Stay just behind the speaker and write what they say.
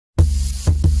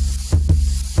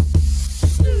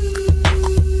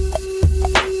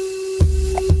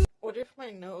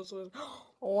house was,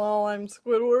 well, I'm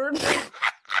Squidward.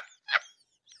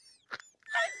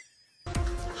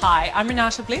 Hi, I'm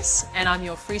Renata Bliss, and I'm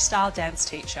your freestyle dance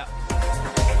teacher.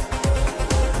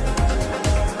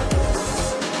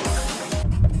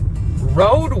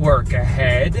 Road work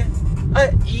ahead?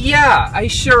 Yeah, I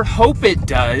sure hope it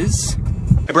does.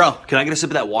 Hey bro, can I get a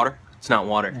sip of that water? It's not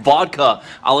water. Vodka.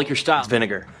 I like your style. It's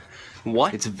vinegar.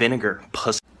 What? It's vinegar.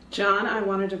 Puss. John, I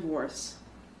want a divorce.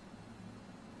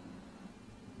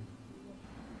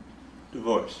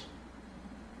 Divorce.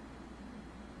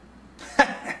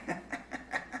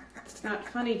 It's not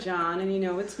funny, John, and you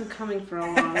know it's been coming for a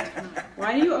long time.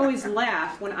 Why do you always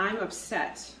laugh when I'm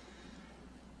upset?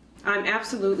 I'm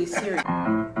absolutely serious.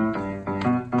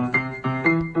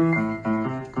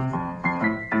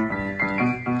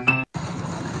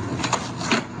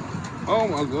 Oh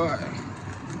my god.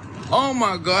 Oh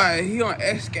my god, he on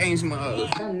X Games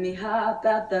mode. Let me hop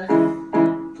out the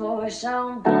Porsche,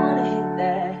 I'm gonna hit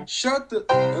that. Shut the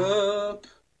up.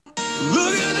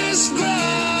 Look at this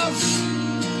graph.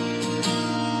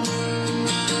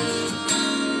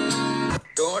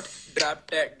 Don't drop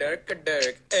that dirk.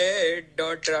 Hey,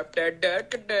 don't drop that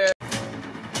dirk.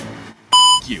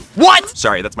 You. What?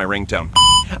 Sorry, that's my ringtone.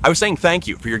 I was saying thank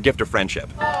you for your gift of friendship.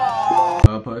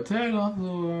 A potato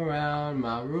flew around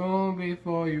my room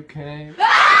before you came.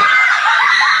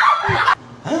 I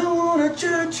want a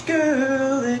church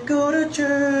girl that go to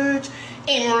church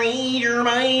and read your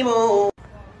Bible.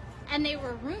 And they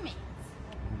were roommates.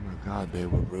 Oh my god, they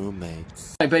were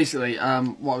roommates. Basically,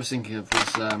 what I was thinking of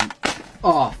was,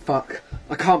 oh fuck,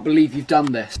 I can't believe you've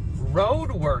done this.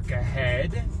 Road work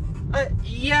ahead?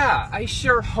 Yeah, I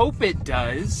sure hope it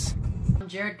does.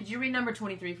 Jared, could you read number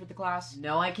 23 for the class?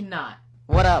 No, I cannot.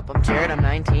 What up? I'm Jared, I'm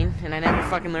 19, and I never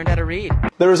fucking learned how to read.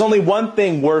 There is only one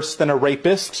thing worse than a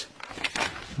rapist.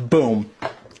 Boom.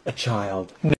 A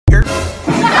child.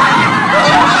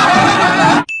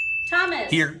 Thomas.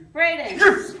 Here. Brayden.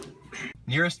 Yes!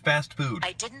 Nearest fast food.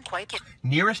 I didn't quite get...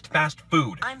 Nearest fast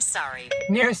food. I'm sorry.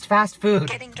 Nearest fast food.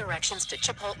 Getting directions to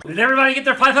Chipotle. Did everybody get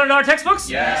their $500 textbooks?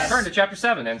 Yes. Turn to chapter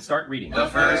 7 and start reading. The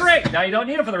first. Great, now you don't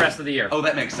need them for the rest of the year. Oh,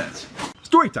 that makes sense.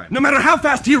 Story time. No matter how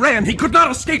fast he ran, he could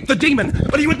not escape the demon,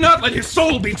 but he would not let his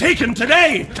soul be taken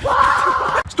today.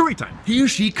 Story time. Here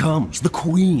she comes, the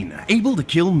queen, able to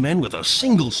kill men with a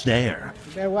single stare.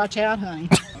 You better watch out, honey.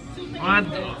 What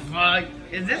the fuck?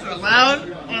 Is this allowed?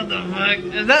 What the fuck?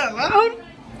 Is that allowed?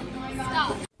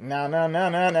 Stop. Now,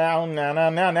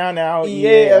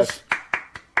 yes.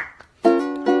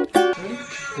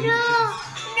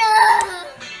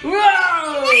 Whoa!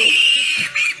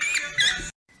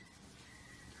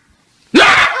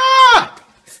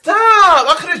 Stop!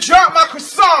 I could have dropped my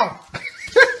croissant!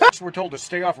 We're told to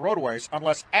stay off roadways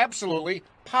unless absolutely,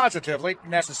 positively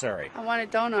necessary. I want a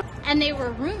donut. And they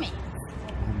were roommates.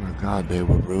 Oh my god, they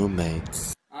were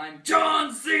roommates. I'm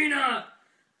John Cena!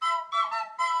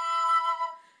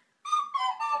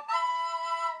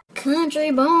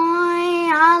 Country boy,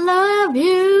 I love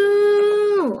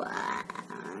you.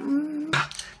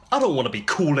 I don't want to be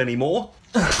cool anymore.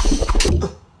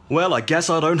 Well, I guess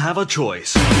I don't have a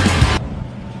choice.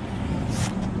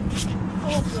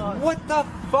 What the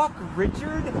fuck,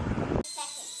 Richard?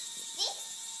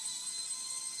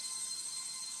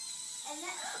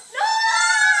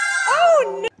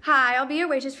 Oh no! Hi, I'll be your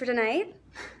waitress for tonight.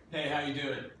 Hey, how you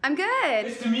doing? I'm good.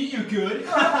 Nice to meet you, good.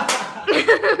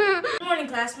 Good morning,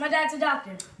 class. My dad's a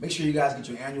doctor. Make sure you guys get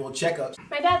your annual checkups.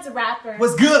 My dad's a rapper.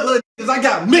 What's good, little niggas? I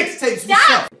got mixtapes with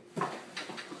stuff.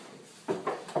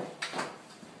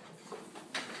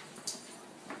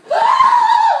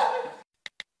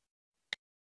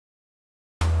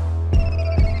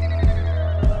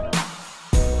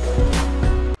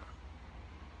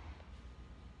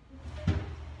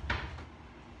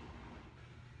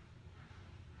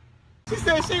 She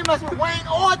said she must with Wayne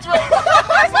Andre.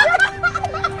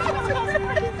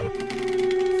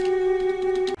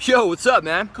 Yo, what's up,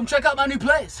 man? Come check out my new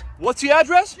place. What's the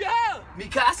address? Yeah! Mi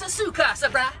casa, su casa,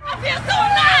 brah. I feel so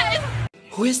alive!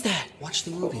 Who is that? Watch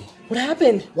the movie. What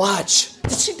happened? Watch.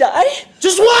 Did she die?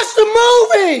 Just watch the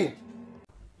movie!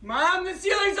 Mom, the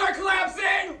ceilings are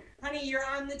collapsing! Honey, you're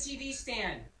on the TV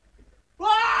stand.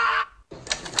 Ah!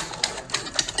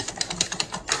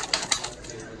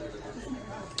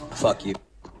 Fuck you.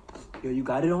 Yo, you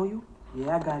got it on you?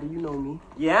 Yeah, I got it. You know me.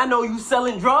 Yeah, I know you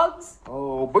selling drugs.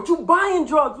 Oh, but you buying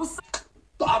drugs. What's up?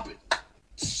 Stop it.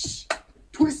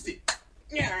 Twist it.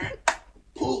 Yeah.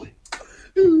 Pull it.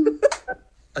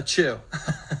 A chill.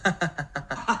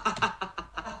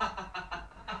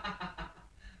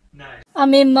 Nice.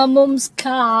 I'm in my mum's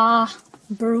car.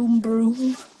 Broom,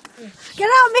 broom. Get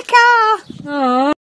out of my car! Aww.